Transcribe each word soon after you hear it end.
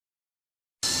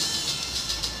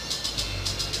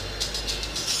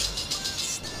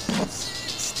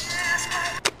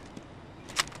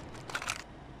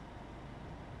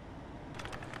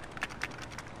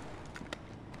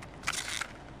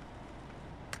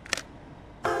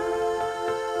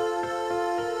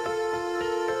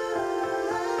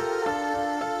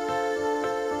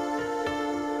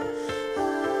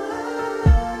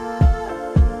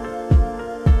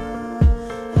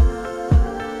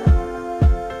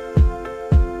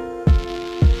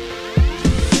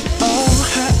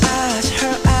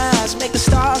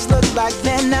Like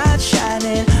they're not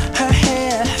shining. Her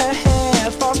hair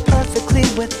falls perfectly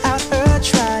without her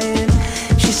trying.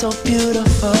 She's so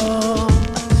beautiful,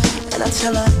 and I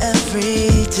tell her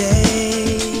every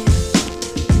day.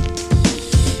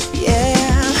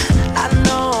 Yeah, I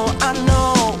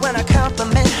know, when I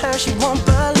compliment her, she won't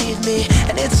believe me.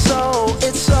 And it's so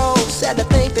sad to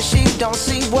think that she don't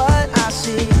see what I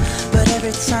see. But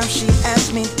every time she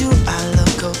asks me, do I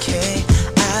look okay,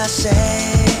 I say,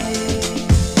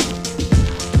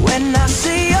 when I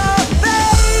see your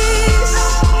face,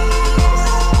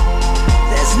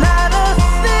 there's not a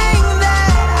thing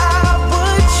that I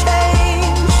would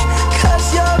change, 'cause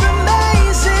you're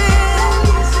amazing,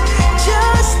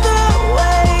 just the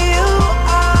way you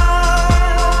are.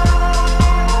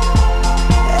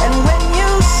 And when you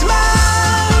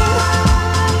smile,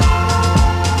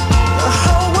 the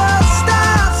whole world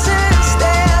stops and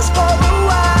stares for a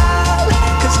while,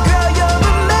 'cause girl, you're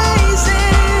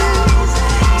amazing,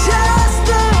 just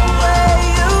the way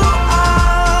you are.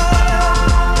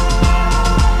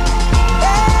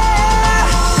 Yeah.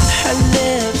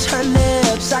 Her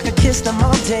lips, I could kiss them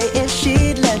all day if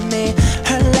she'd let me.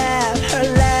 Her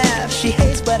laugh, she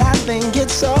hates, but I think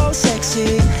it's so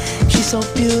sexy. She's so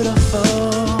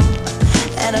beautiful,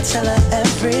 and I tell her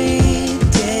every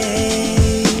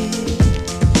day.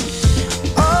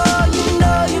 Oh, you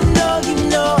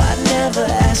know, I never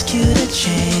ask you to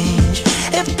change.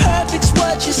 If perfect's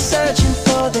what you're searching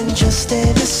for, then just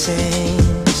stay the same.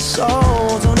 So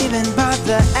don't even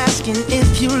bother asking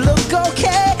if you look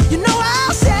okay. You know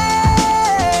I'll say,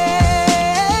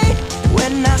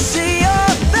 when I see your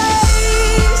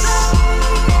face,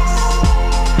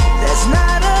 there's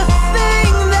not a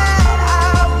thing that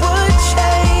I would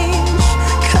change,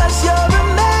 'cause you're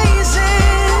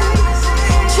amazing,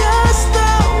 just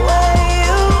the way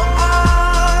you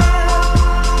are.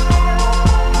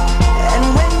 And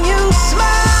when you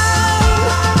smile,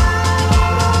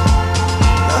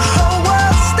 the whole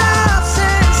world stops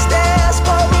and stares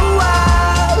for a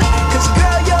while, 'cause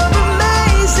girl, you're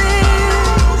amazing,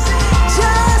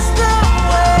 just the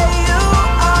way you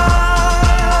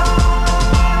are.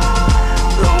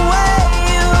 The way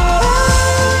you are,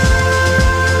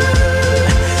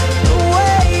 the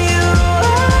way you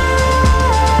are.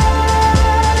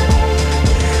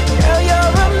 Girl,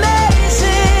 you're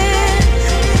amazing,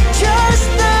 just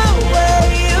the way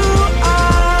you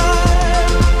are.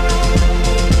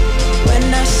 When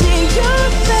I see your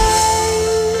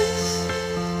face,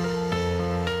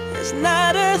 there's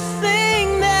not a thing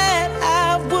that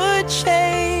I would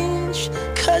change,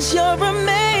 'cause you're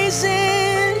amazing.